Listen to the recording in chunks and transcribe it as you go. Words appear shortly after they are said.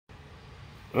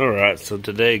Alright, so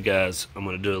today guys, I'm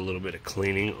going to do a little bit of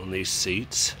cleaning on these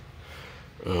seats.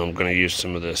 I'm going to use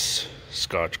some of this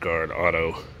Scotchgard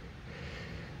auto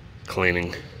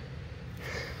cleaning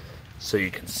so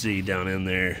you can see down in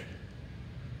there,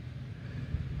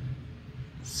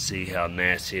 see how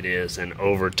nasty it is, and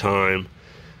over time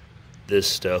this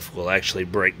stuff will actually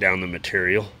break down the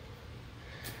material,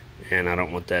 and I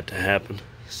don't want that to happen.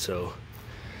 So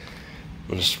I'm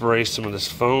going to spray some of this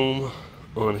foam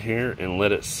on here and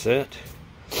let it sit,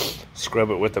 scrub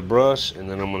it with a brush, and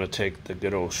then I'm going to take the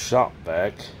good old shop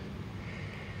vac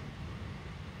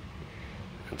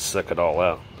and suck it all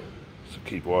out. So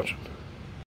keep watching.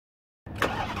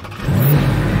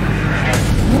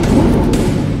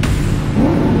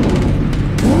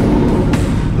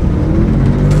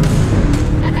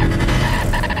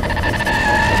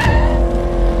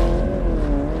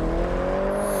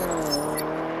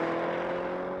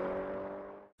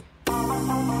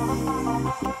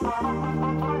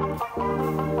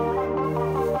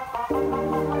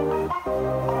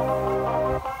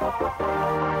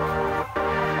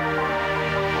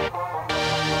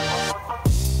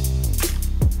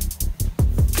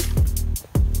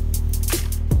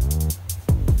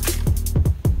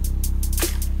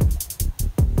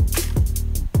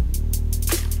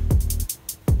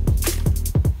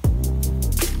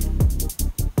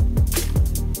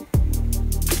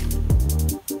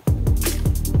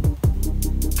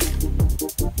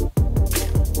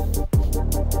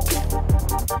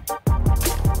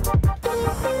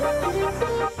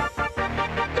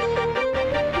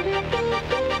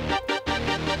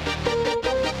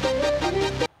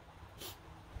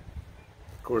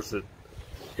 Of course,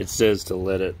 it says to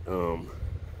let it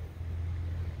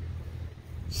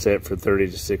set for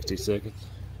 30 to 60 seconds.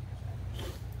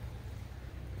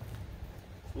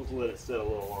 We'll let it set a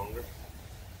little longer.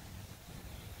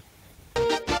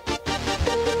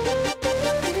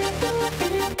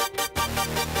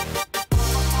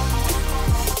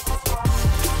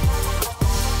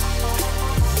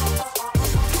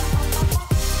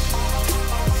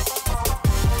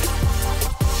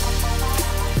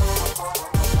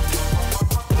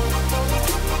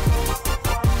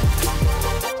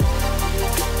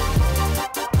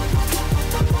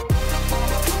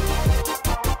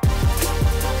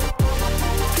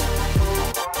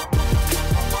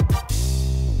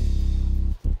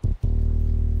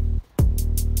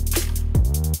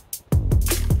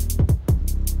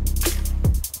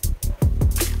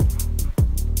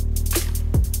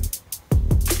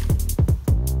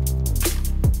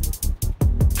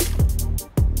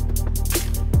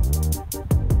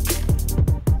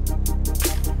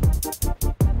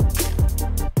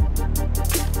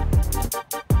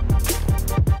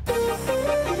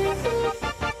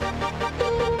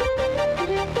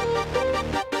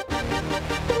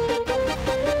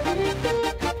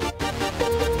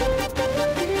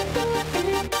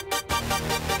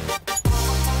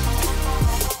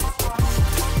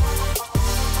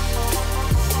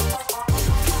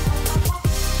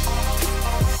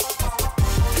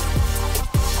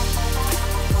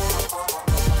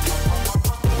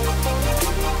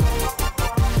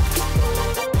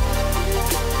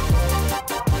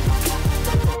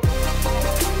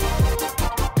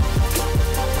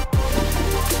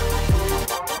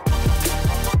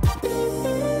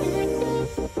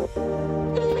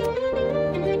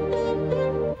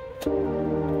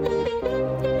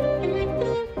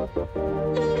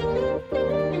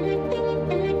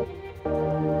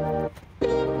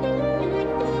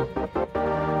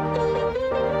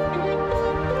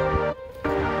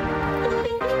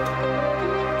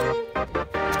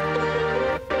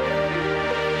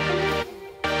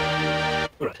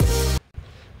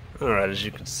 Alright, as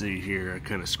you can see here, I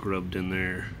kind of scrubbed in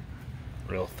there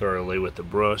real thoroughly with the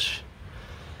brush.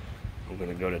 I'm going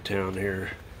to go to town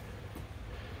here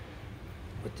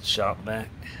with the shop vac,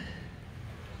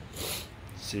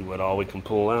 see what all we can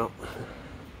pull out.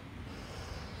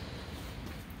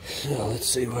 So let's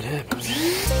see what happens.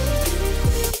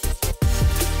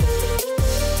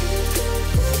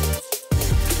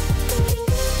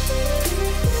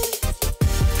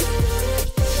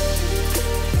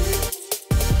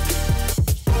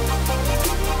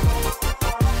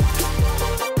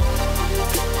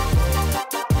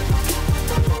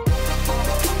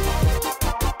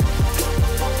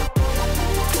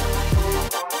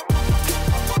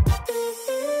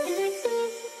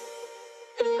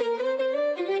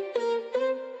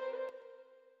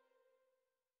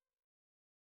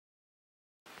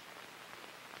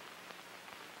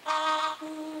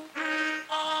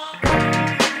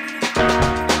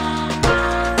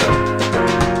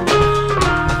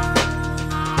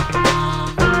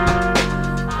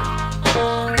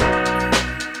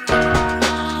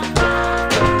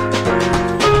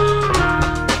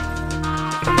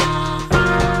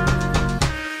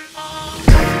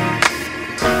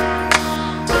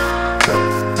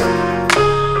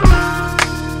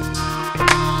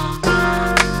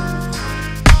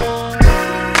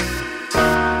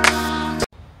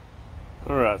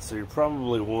 So you're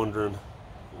probably wondering,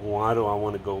 why do I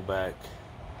want to go back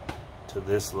to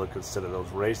this look instead of those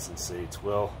racing seats?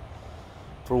 Well,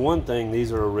 for one thing,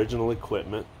 these are original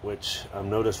equipment, which I've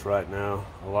noticed right now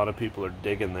a lot of people are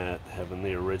digging that, having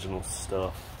the original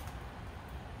stuff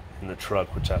in the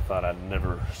truck, which I thought I'd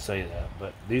never say that,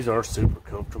 but these are super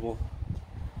comfortable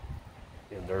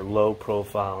and they're low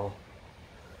profile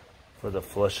for the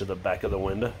flush of the back of the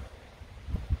window,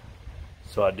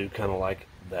 so I do kind of like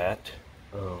that.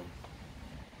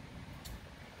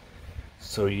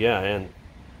 So yeah, and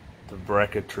the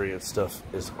bracketry and stuff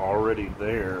is already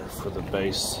there for the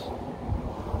base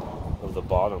of the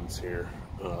bottoms here,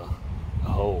 the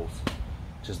holes,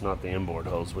 just not the inboard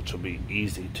holes, which will be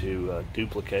easy to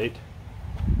duplicate.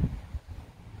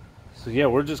 So yeah,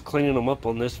 we're just cleaning them up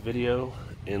on this video,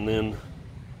 and then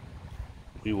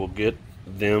we will get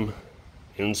them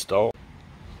installed.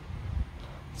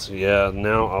 So yeah,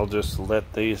 now I'll just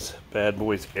let these bad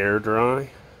boys air dry,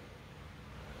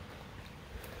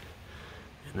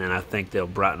 and then I think they'll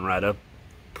brighten right up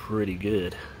pretty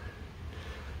good.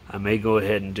 I may go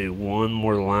ahead and do one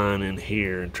more line in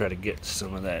here and try to get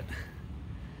some of that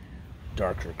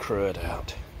darker crud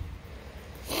out.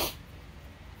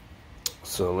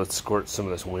 So let's squirt some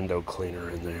of this window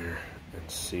cleaner in there and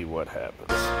see what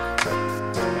happens.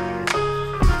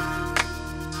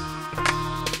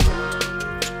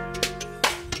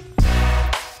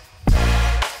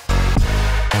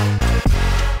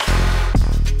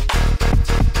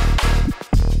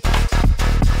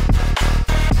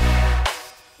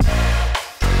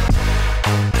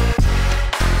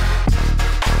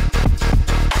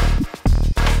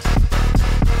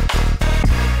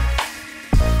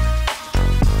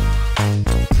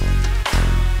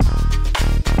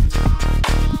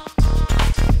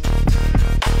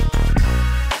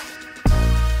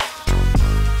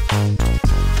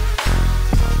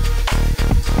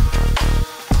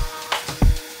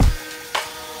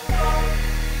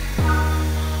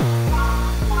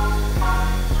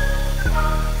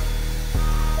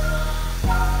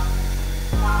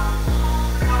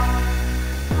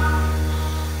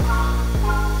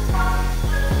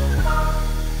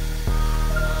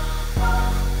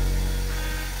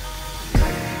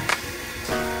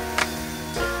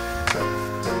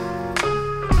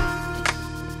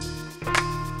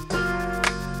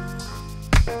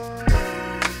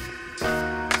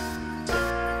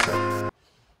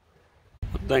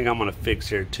 Thing I'm going to fix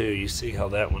here too, you see how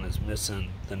that one is missing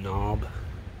the knob?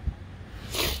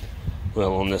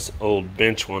 Well, on this old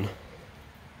bench one,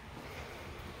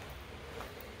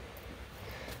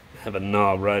 I have a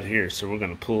knob right here, so we're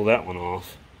going to pull that one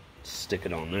off, stick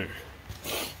it on there.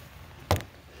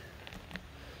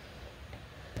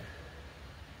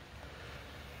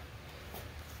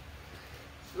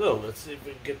 So let's see if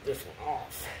we can get this one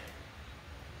off.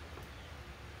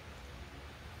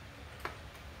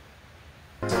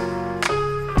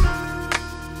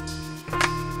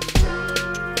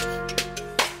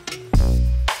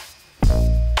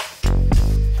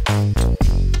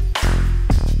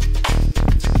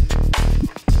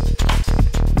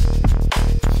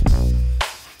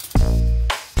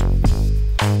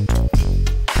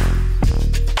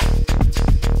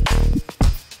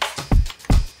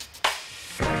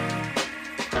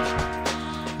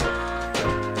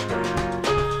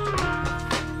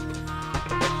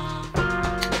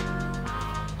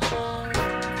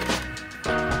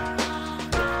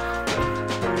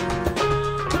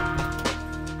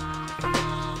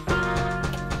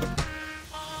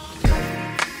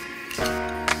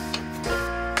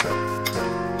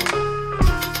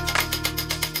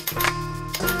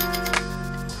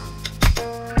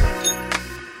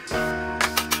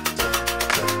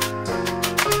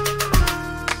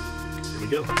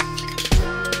 Go. We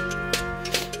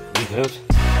have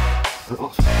her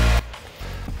off.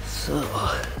 So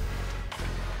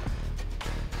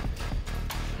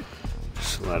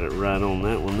slide it right on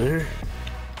that one there.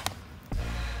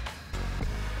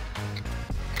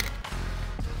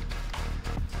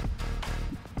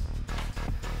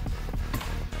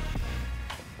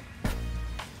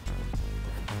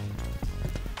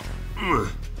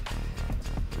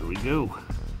 There we go.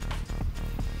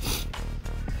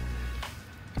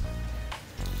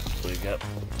 We got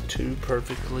two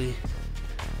perfectly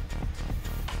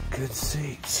good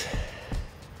seats.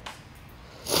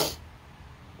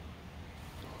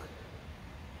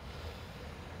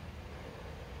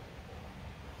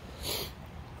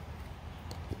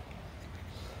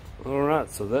 Alright,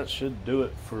 so that should do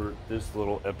it for this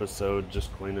little episode,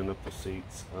 just cleaning up the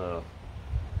seats. I'm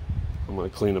going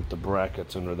to clean up the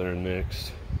brackets under there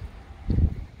next,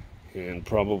 and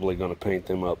probably going to paint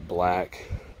them up black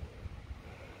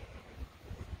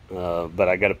but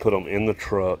I got to put them in the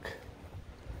truck.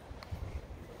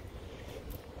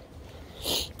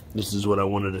 This is what I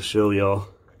wanted to show y'all.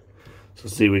 So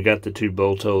see, we got the 2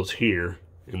 bolt holes here,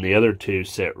 and the other 2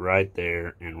 set right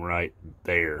there and right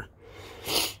there.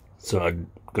 So I'm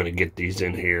going to get these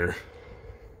in here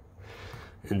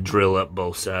and drill up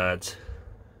both sides.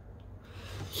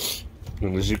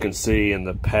 And as you can see in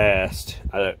the past,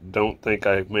 I don't think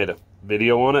I made a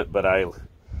video on it, but I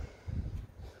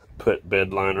put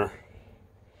bed liner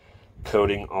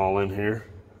coating all in here.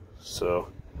 So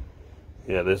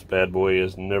yeah, this bad boy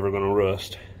is never going to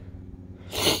rust.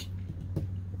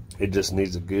 It just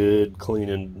needs a good cleaning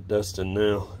and dusting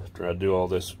now after I do all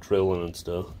this drilling and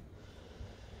stuff.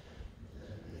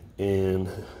 And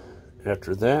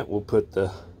after that, we'll put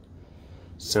the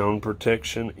sound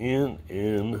protection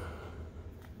in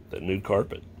the new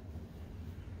carpet.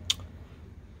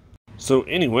 So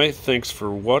anyway, thanks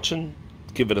for watching.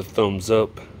 Give it a thumbs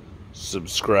up,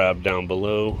 subscribe down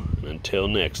below, and until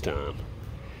next time,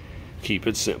 keep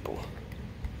it simple,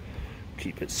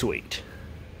 keep it sweet.